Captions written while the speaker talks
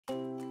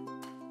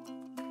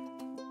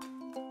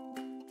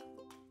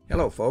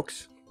Hello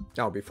folks.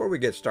 Now before we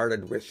get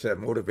started with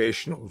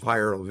Motivational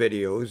Viral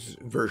Videos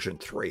version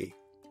 3,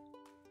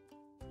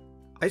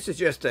 I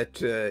suggest that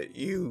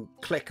you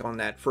click on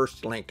that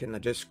first link in the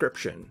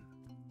description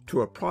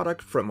to a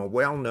product from a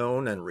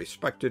well-known and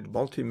respected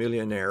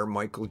multimillionaire,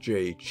 Michael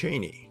J.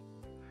 Chaney.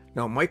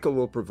 Now Michael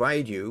will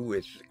provide you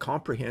with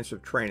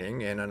comprehensive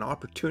training and an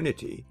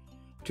opportunity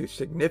to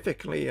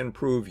significantly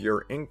improve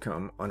your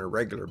income on a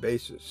regular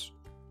basis.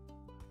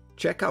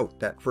 Check out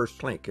that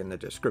first link in the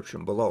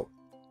description below.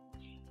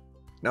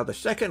 Now the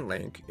second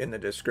link in the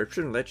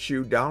description lets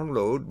you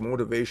download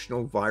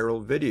Motivational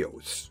Viral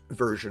Videos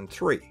version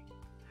 3.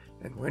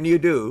 And when you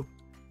do,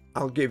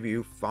 I'll give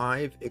you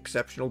 5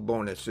 exceptional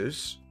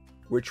bonuses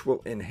which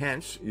will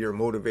enhance your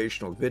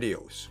motivational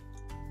videos.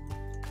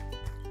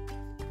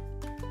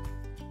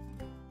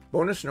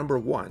 Bonus number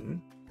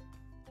 1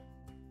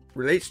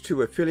 relates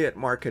to affiliate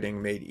marketing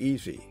made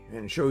easy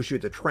and shows you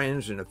the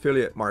trends in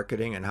affiliate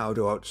marketing and how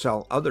to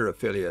outsell other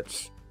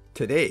affiliates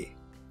today.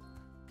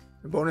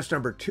 Bonus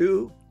number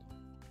 2,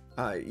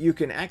 you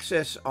can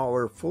access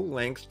our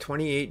full-length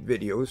 28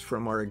 videos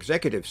from our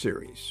executive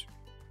series.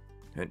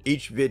 And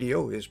each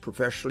video is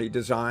professionally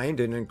designed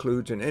and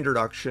includes an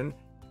introduction,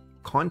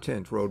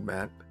 content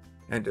roadmap,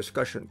 and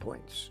discussion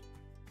points.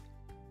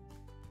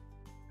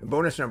 And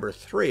bonus number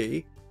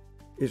 3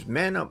 is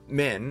Man Up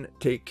Men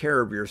Take Care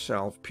of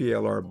Yourself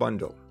PLR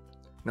Bundle.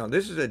 Now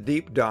this is a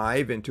deep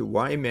dive into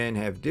why men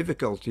have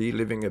difficulty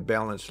living a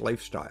balanced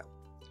lifestyle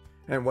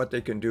and what they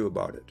can do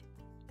about it.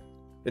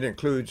 It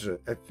includes a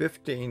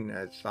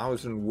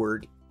 15,000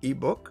 word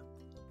ebook,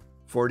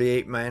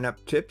 48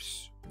 man-up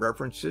tips,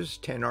 references,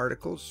 10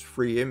 articles,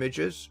 free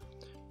images,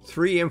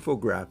 3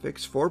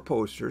 infographics, 4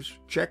 posters,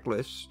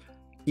 checklists,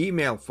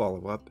 email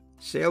follow-up,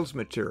 sales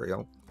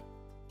material,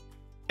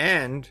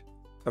 and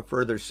a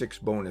further 6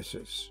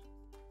 bonuses.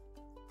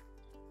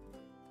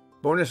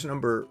 Bonus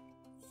number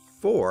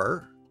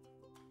 4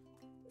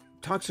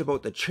 talks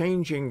about the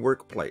changing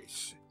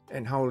workplace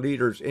and how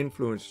leaders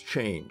influence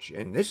change.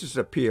 And this is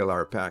a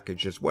PLR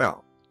package as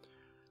well.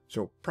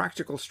 So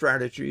practical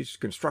strategies,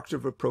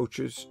 constructive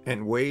approaches,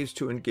 and ways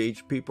to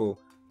engage people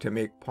to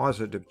make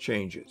positive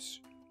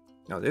changes.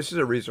 Now this is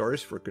a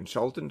resource for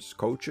consultants,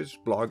 coaches,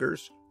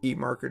 bloggers,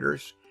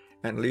 e-marketers,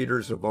 and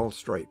leaders of all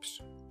stripes.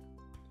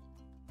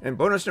 And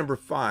bonus number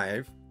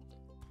 5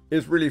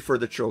 is really for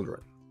the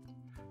children.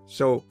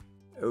 So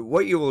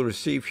what you will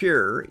receive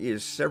here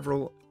is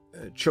several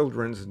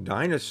children's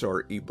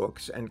dinosaur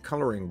ebooks and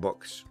coloring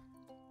books.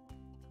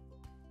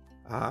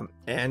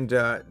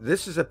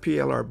 This is a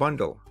PLR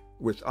bundle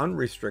with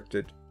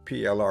unrestricted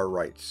PLR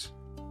rights.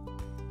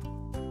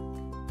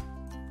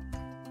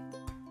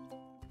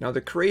 Now the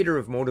creator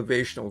of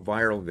Motivational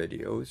Viral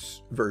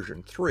Videos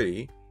version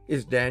 3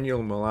 is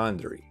Daniel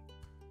Melandri.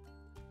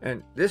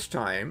 And this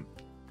time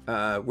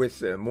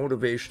with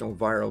Motivational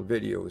Viral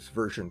Videos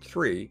version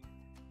 3,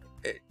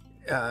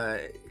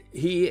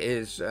 he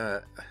is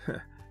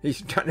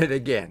he's done it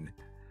again.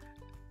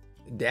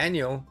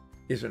 Daniel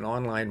is an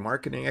online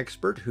marketing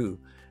expert who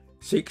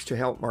seeks to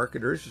help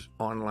marketers,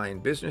 online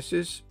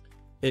businesses,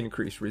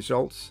 increase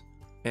results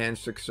and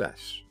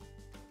success.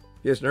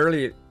 He has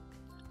nearly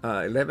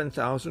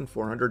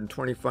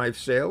 11,425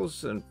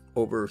 sales and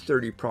over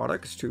 30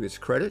 products to his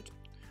credit,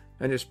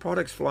 and his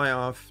products fly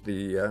off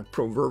the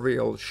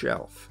proverbial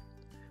shelf.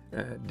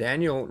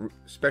 Daniel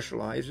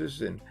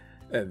specializes in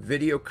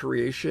video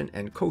creation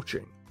and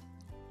coaching.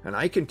 And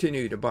I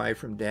continue to buy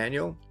from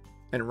Daniel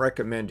and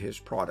recommend his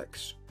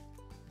products.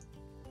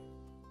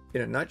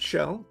 In a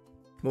nutshell,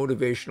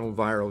 Motivational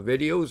Viral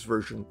Videos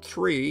version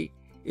 3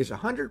 is a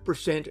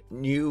 100%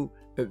 new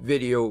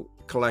video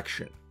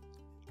collection.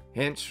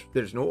 Hence,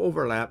 there's no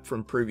overlap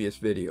from previous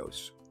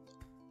videos.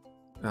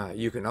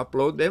 You can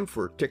upload them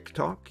for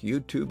TikTok,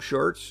 YouTube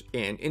Shorts,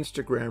 and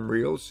Instagram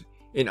Reels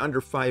in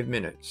under 5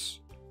 minutes.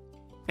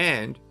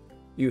 And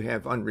you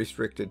have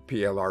unrestricted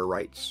PLR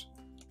rights.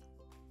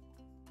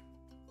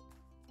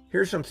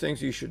 Here's some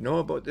things you should know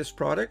about this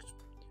product.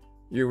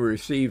 You will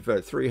receive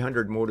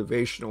 300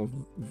 Motivational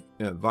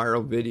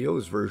Viral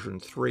Videos version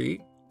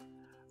 3.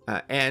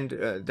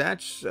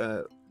 That's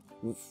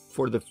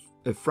for the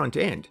front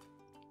end.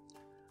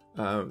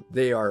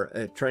 They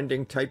are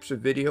trending types of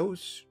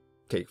videos.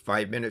 Take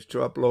 5 minutes to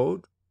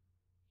upload.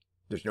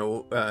 There's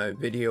no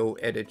video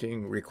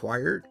editing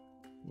required.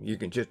 You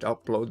can just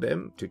upload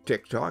them to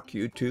TikTok,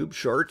 YouTube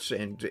Shorts,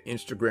 and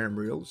Instagram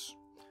Reels.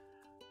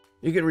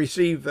 You can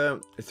receive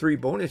 3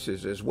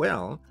 bonuses as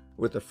well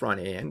with the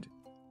front end,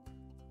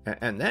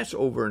 and that's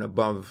over and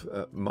above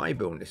my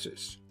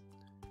bonuses.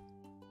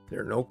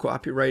 There are no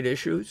copyright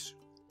issues,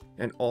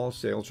 and all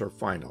sales are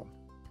final.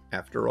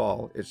 After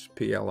all, it's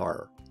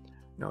PLR.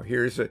 Now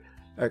here's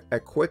a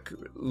quick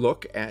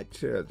look at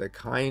the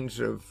kinds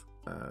of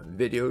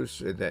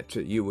videos that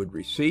you would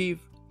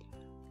receive,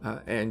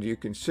 and you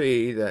can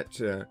see that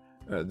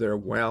they're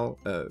well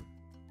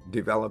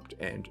developed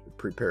and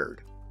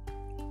prepared.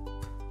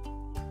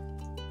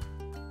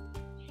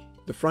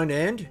 The front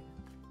end,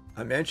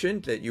 I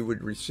mentioned that you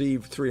would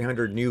receive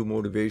 300 new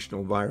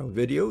motivational viral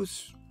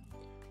videos.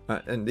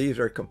 And these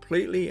are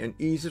completely and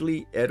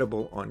easily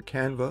editable on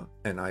Canva,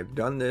 and I've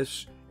done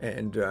this,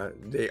 and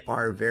they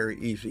are very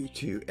easy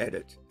to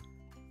edit.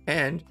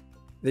 And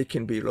they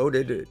can be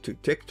loaded to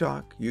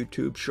TikTok,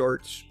 YouTube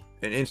Shorts,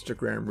 and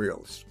Instagram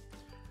Reels.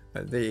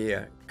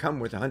 They come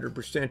with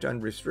 100%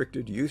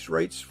 unrestricted use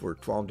rights for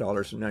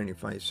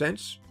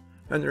 $12.95,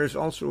 and there is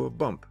also a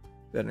bump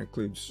that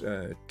includes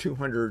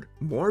 200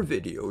 more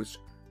videos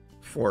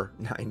for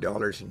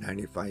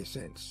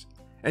 $9.95.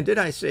 And did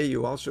I say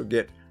you also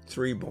get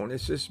 3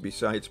 bonuses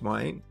besides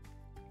mine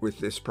with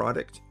this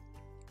product?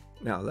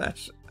 Now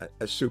that's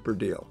a super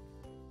deal.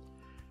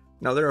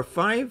 Now there are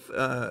 5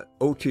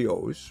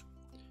 OTOs,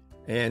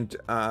 and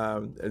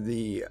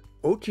the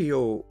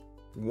OTO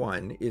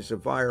 1 is a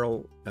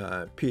viral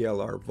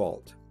PLR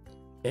vault,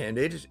 and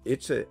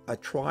it's a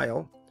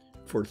trial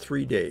for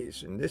 3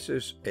 days, and this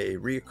is a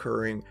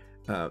recurring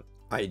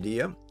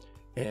idea,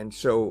 and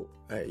so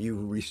you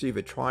receive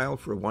a trial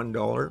for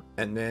 $1,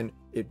 and then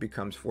it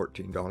becomes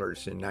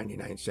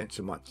 $14.99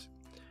 a month.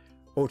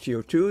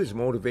 OTO 2 is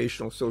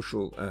motivational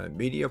social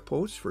media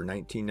posts for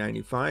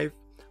 $19.95.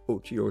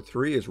 OTO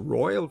 3 is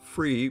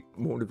royalty-free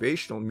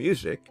motivational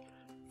music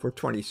for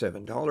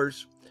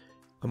 $27.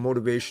 A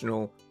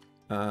motivational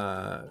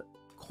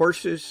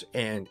courses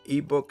and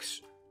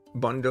ebooks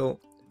bundle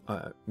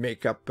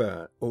make up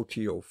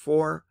OTO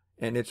 4,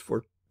 and it's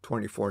for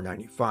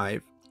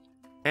 $24.95.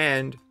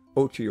 And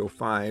OTO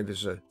 5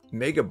 is a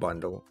mega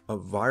bundle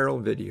of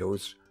viral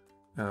videos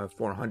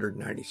for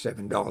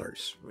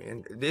 $197.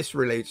 And this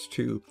relates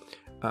to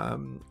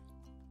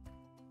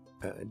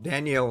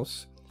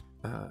Daniel's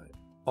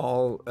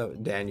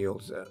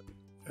Daniel's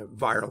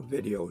viral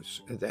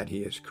videos that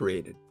he has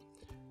created.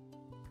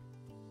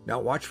 Now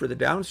watch for the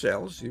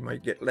downsells. You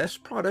might get less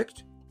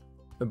product,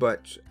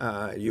 but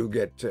you'll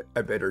get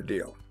a better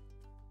deal.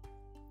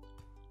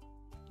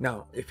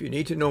 Now, if you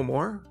need to know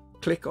more,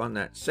 click on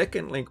that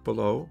second link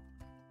below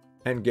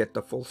and get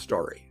the full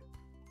story.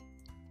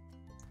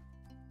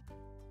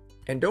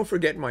 And don't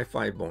forget my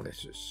 5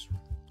 bonuses.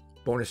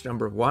 Bonus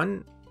number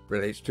 1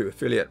 relates to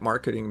affiliate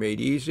marketing made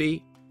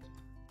easy.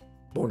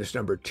 Bonus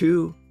number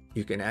 2,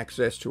 you can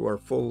access to our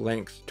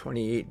full-length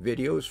 28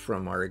 videos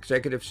from our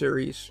executive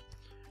series.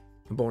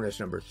 Bonus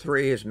number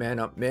 3 is Man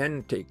Up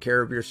Men, Take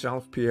Care of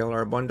Yourself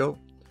PLR bundle,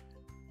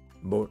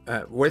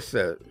 with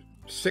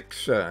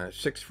 6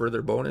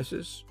 further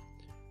bonuses.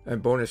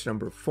 And bonus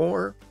number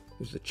 4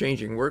 is the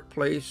Changing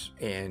Workplace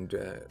and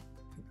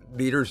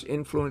Leaders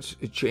Influence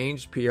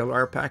Change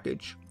PLR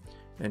package.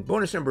 And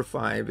bonus number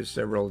 5 is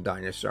several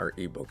dinosaur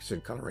ebooks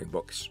and coloring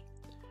books.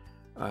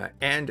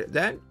 And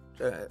that,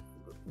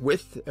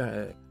 with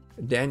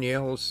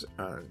Danielle's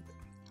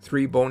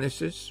 3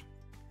 bonuses,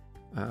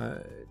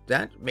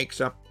 that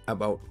makes up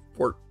about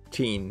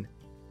 14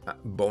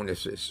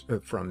 bonuses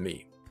from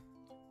me.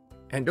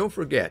 And don't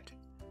forget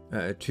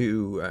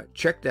to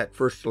check that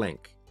first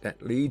link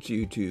that leads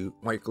you to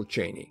Michael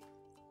Cheney.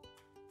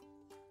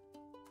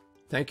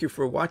 Thank you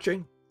for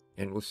watching,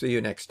 and we'll see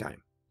you next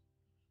time.